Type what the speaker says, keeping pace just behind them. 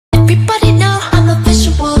Everybody know I'm a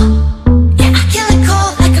visual. Yeah, I kill it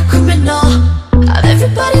cold like a criminal. I'm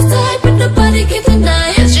everybody's type, but nobody can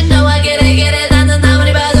deny. 'Cause you know I get it. 나는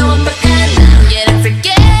아무리 봐도 완벽한 나. Get it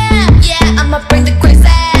freaky. Yeah, I'ma bring the crazy.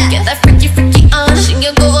 Get that freaky on.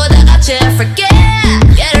 신경 끄고 다 같이 freaky.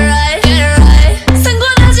 Get it right.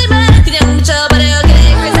 상관하지 마. 그냥 묻혀버려.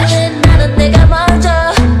 Get crazy. 나는 내가 먼저.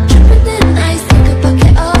 Tripping in ice.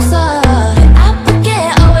 그밖에 없어. I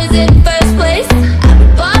forget always in first place.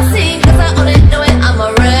 I'm bossy 'cause I only know it. I'm a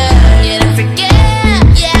red. Get it freaky.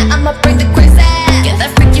 Yeah, I'ma bring the crazy. Get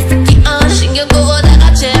that freaky on. 신경 끄고 다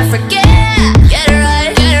같이 freaky. Get it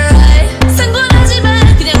right. 상관하지 마.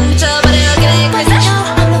 그냥 묻혀버려. Get crazy.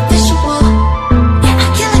 I'm a visual. Yeah, I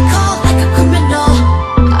kill it cold like a criminal.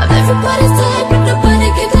 I'm everybody's type, but nobody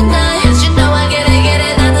can deny. 'Cause you know I get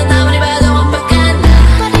it. 나는 아무리 봐도 완벽한 나.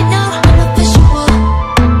 Everybody know I'm a visual.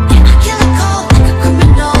 Yeah, I kill it cold like a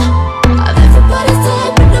criminal. I'm everybody's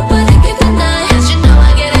type, but nobody can deny. 'Cause you know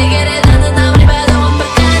I get it. 나는 아무리 봐도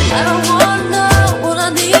완벽한 나. I don't wanna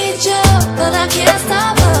need you, but I can't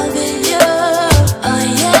stop loving you. Oh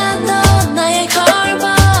yeah, 너 나의 걸봐.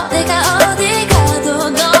 내가 어디 가도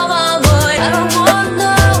너와 boy. I don't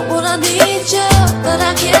wanna need you, but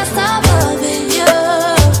I can't stop loving you.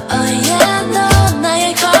 Oh yeah, 너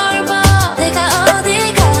나의 걸봐. 내가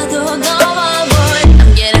어디 가도 너와 boy.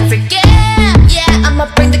 I'm getting freaky. Yeah, I'ma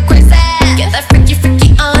bring the crazy. Get that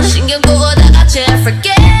freaky on. 신경 끄고 다 같이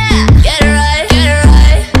freaky. Get it right.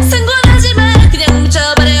 상관하지 마. 그냥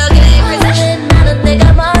묻혀버려. Get crazy. 나는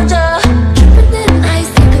내가 먼저. Tripping in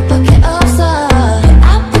ice. 그밖에 없어.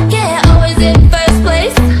 I forget always in first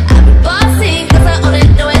place. I'm bossy 'cause I only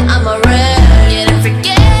know it. I'm a red. Get it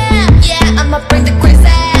freaky. Yeah, I'ma bring the crazy.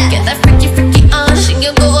 Get that freaky on.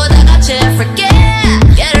 신경 끄고 다 같이 freaky.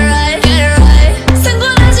 Get it right.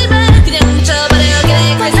 상관하지 마. 그냥 묻혀버려.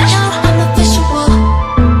 Get crazy. I'm a visual.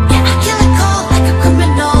 Yeah, I kill it cold like a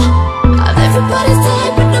criminal. I'm everybody's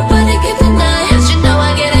type, but nobody can deny. 'Cause you know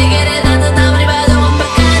I get it. 나는 아무리 봐도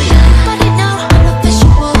완벽한 나. Everybody know I'm a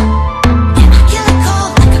visual. Yeah, I kill it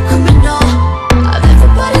cold like a criminal. I'm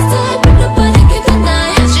everybody's type, but nobody can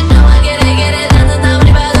deny. 'Cause you know I get it. 나는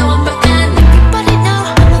아무리 봐도 완벽한 나. Everybody know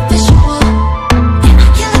I'm a visual. Yeah, I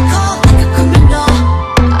kill it cold like a criminal.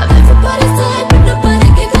 I'm everybody's type, but nobody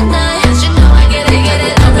can deny. 'Cause you know I get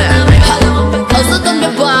it. 나는 아무리 봐도 완벽한 나. 어서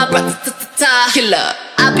덤벼봐. Killer.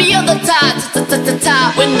 I'll be on the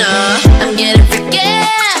top. Winner. I'm getting freaky.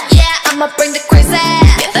 Yeah, I'ma bring the crazy.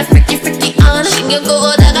 Get that freaky on. 신경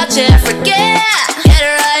끄고 다 같이 freaky. Get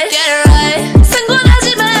it right.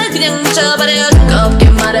 상관하지 마. 그냥 묻혀버려. 뜨겁게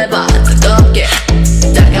말해봐. 뜨겁게.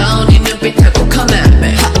 다가온 네 눈빛하고 come at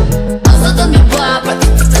me. 어서 덤벼봐.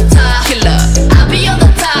 Killer. I'll be on the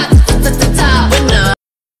top. Winner.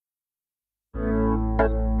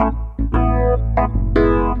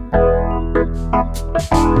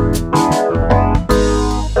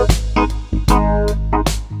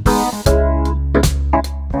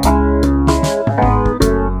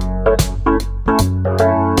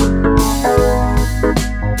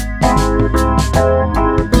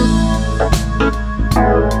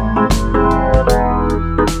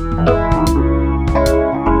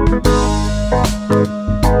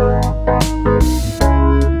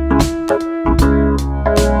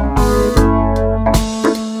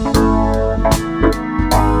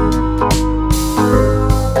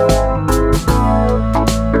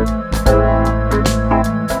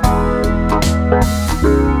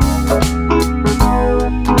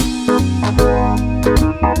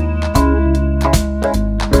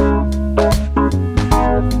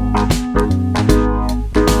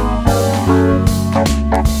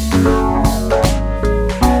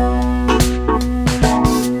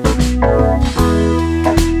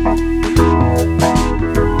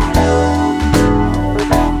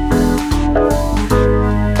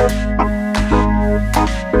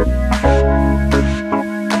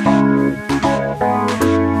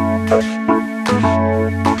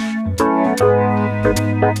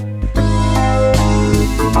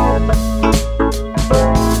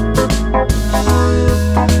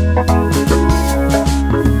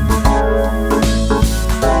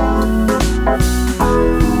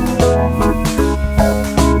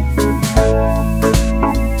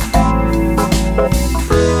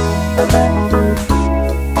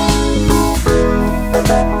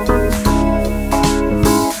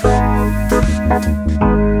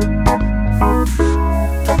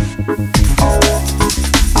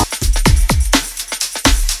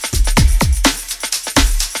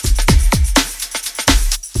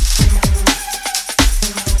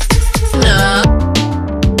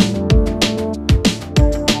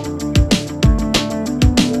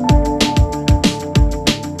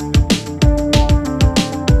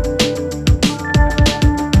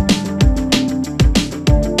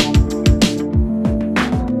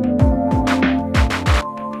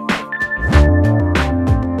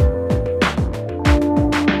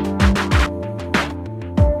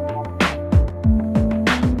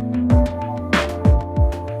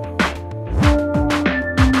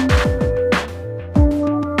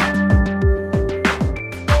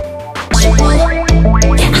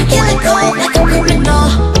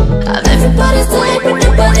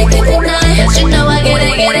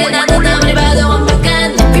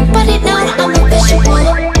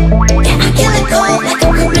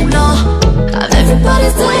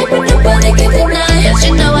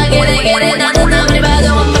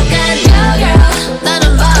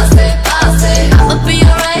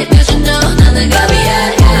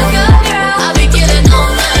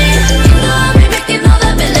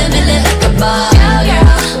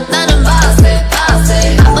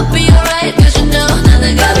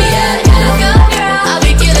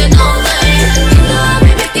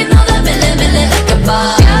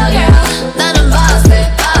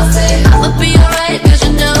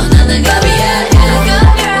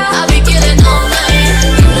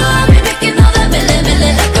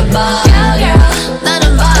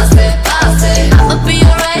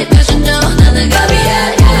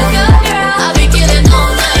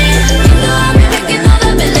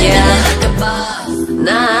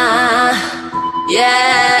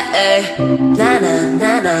 yeah. Na na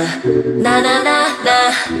na na na na na na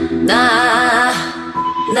na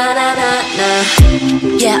na na na na.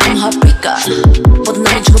 Yeah, I'm heartbreaker. 모든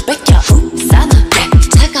남이 주고 뺏겨. 싸납게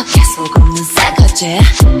차갑게 소금은 싸가지.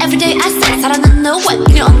 Everyday I say 사랑은 no way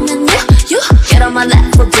필요 없는 you get on my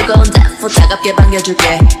level 뜨거운 대포 차갑게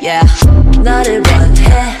반겨줄게. Yeah, 너를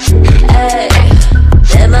원해. Ay,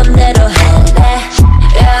 내 맘대로 해래.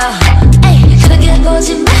 Yeah, ay, 그러게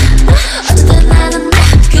보지 마. 어쨌든 나는 나.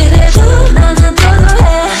 그래도 너는 도도해.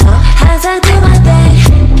 항상 do my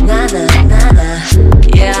thing. 나는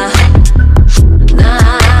yeah. 나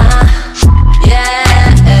yeah.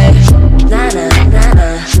 나는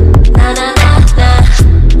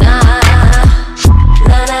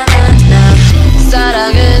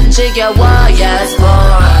사랑은 지겨워 yes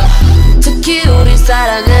boy. 특히 우리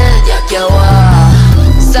사랑은 역겨워.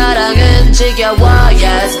 사랑은 지겨워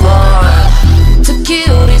yes boy. 특히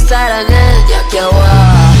우리 사랑은 역겨워.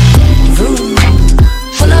 Vroom,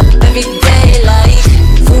 pull up every day like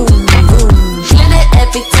vroom vroom. Feeling it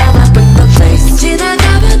every time I bring the place.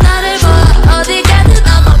 지나가면 나를 봐 어디 가든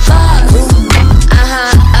I'm a boss. Vroom,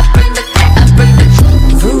 I bring the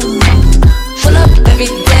vroom. Pull up every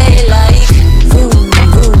day like vroom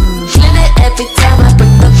vroom. Feeling it every time I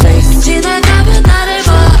bring the place. 지나가면 나를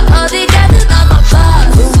봐 어디 가든 I'm a boss.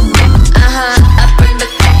 Vroom, I bring the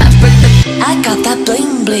I got that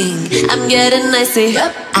bling bling. I'm getting nicey.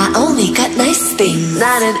 I only got nice things.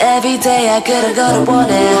 나는 everyday I 그런 거를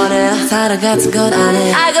원해. 사랑 같은 건 안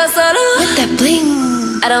해. I go solo with that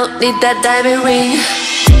bling. I don't need that diamond ring.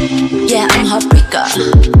 Yeah, I'm heartbreaker.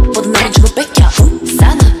 모든 남이 주고 뺏겨.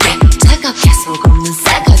 싸납게 차갑게 소금은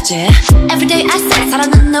싸가지. Everyday I say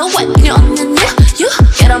사랑은 no way 필요 없는 you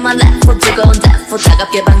get on my level 뜨거운 대포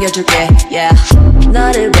차갑게 반겨줄게. Yeah,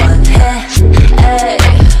 너를 원해. Ay,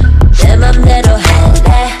 내 맘대로 해래.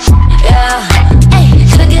 Yeah, ay,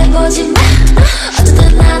 그러게 보지 마.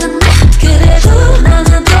 어쨌든 나는 나. 그래도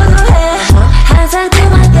너는 도도해. 항상 do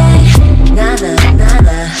my thing. 나는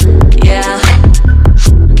yeah.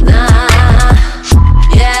 나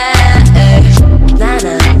yeah. 나는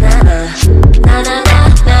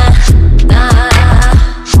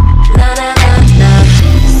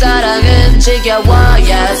사랑은 지겨워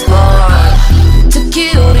yes boy.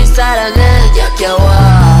 특히 우리 사랑은 역겨워.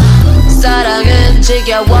 사랑은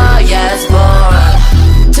지겨워 yes boy.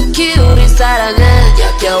 특히 우리 사랑은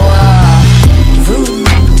역겨워. Vroom,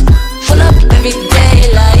 pull up every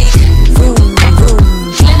day like vroom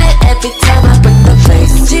vroom. Feeling it every time I bring the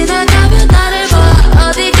place. 지나가면 나를 봐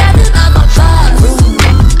어디 가든 I'm a boss. Vroom,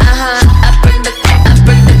 I bring the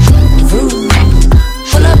vroom.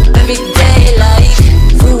 Pull up every day like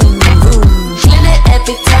vroom vroom. Feeling it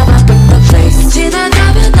every time I bring the place.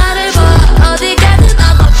 지나가면 나를 봐 어디 가든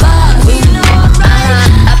I'm a boss.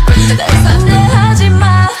 I bring the 날 상대하지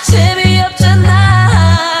마 재미없잖아.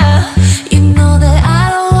 You know that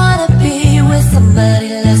I don't wanna be with somebody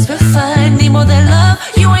less refined. 네 모델 love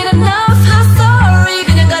you ain't enough.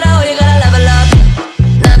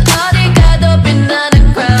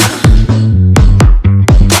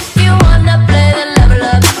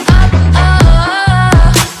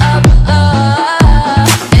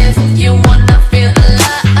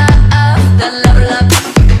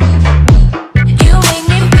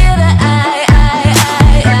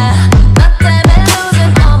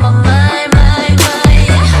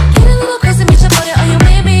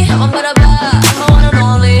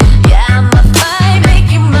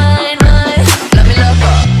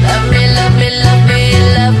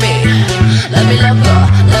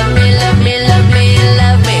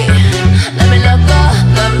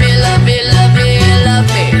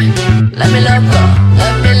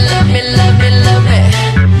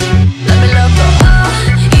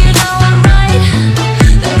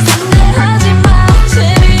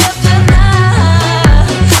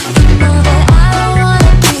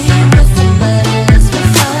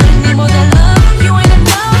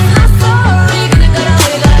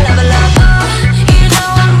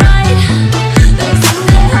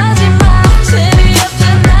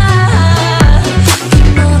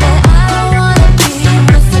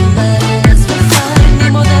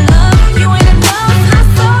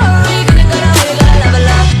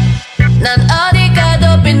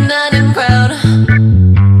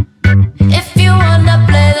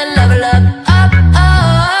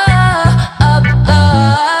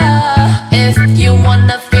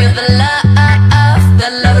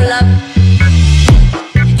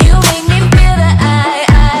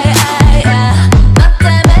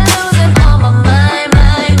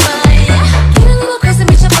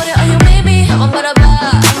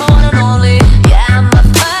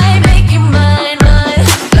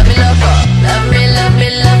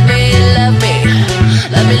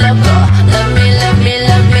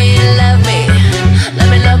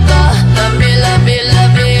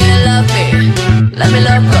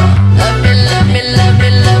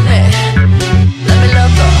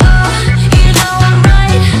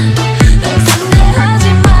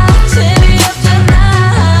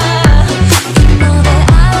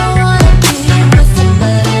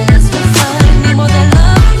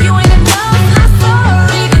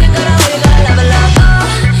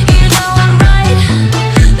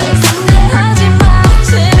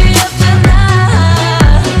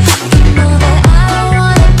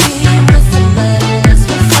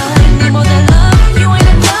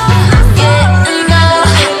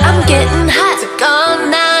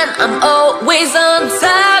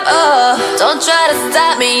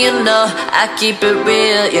 me, you know I keep it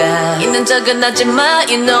real, yeah. 있는 적은 하지만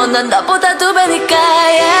you know 난 너보다 두 배니까,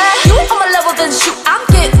 yeah. You on my level then shoot, I'm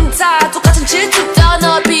getting tired. 똑같은 질투 더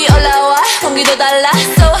높이 올라와. 공기도 달라,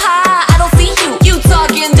 so high. I don't see you, you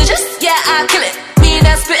talking digits, yeah I kill it. Me and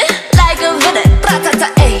I spit like a villain. Bratata,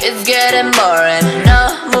 ayy, it's getting boring.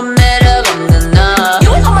 너무 매력 없는 너.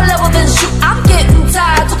 You on my level then shoot, I'm getting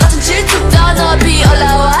tired. 똑같은 질투 더 높이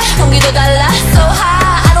올라와. 공기도 달라, so high.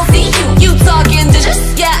 I don't see you, you talking digits,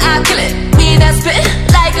 yeah I kill it. Me and I spit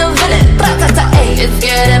like a villain. Bratata, ayy, it's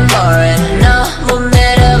getting boring. 너무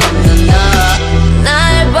매력 없는 너.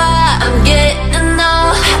 날 봐, I'm getting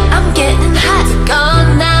low, I'm getting hot.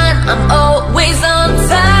 Gone nine, I'm always on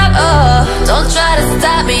top. Oh, don't try to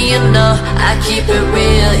stop me, you know I keep it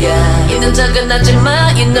real, yeah. 있는 적은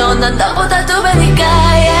하지만 you know 난 너보다 두 배니까,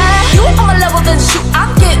 yeah. You on my level then shoot,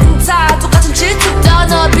 I'm getting tired. 똑같은 질투 더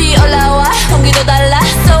높이 올라와. 공기도 달라,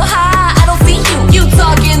 so high. I don't see you, you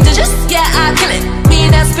talking digits, yeah I kill it. Me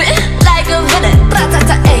and I spit like a villain.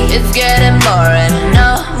 Bratata, ayy, it's getting boring.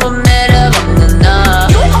 너무 매력 없는 너.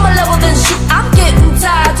 You on my level then shoot, I'm getting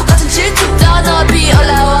tired. 똑같은 질투 더 높이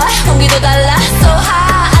올라와. 공기도 달라, so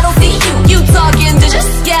high. I don't see you, you talking digits,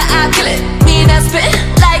 yeah I kill it. Me and I spit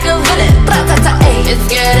like a villain. Bratata, ayy, it's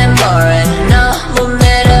getting boring. 너무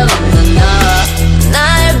매력 없는 너.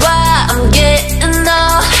 날 봐, I'm getting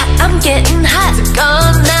low, I'm getting hot.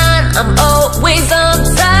 Gone nine, I'm always on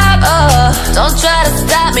top. Oh, don't try to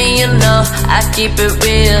stop me, you know I keep it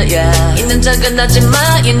real, yeah. 있는 적은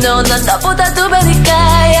하지만 you know 난 너보다 두 배니까,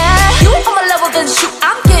 yeah.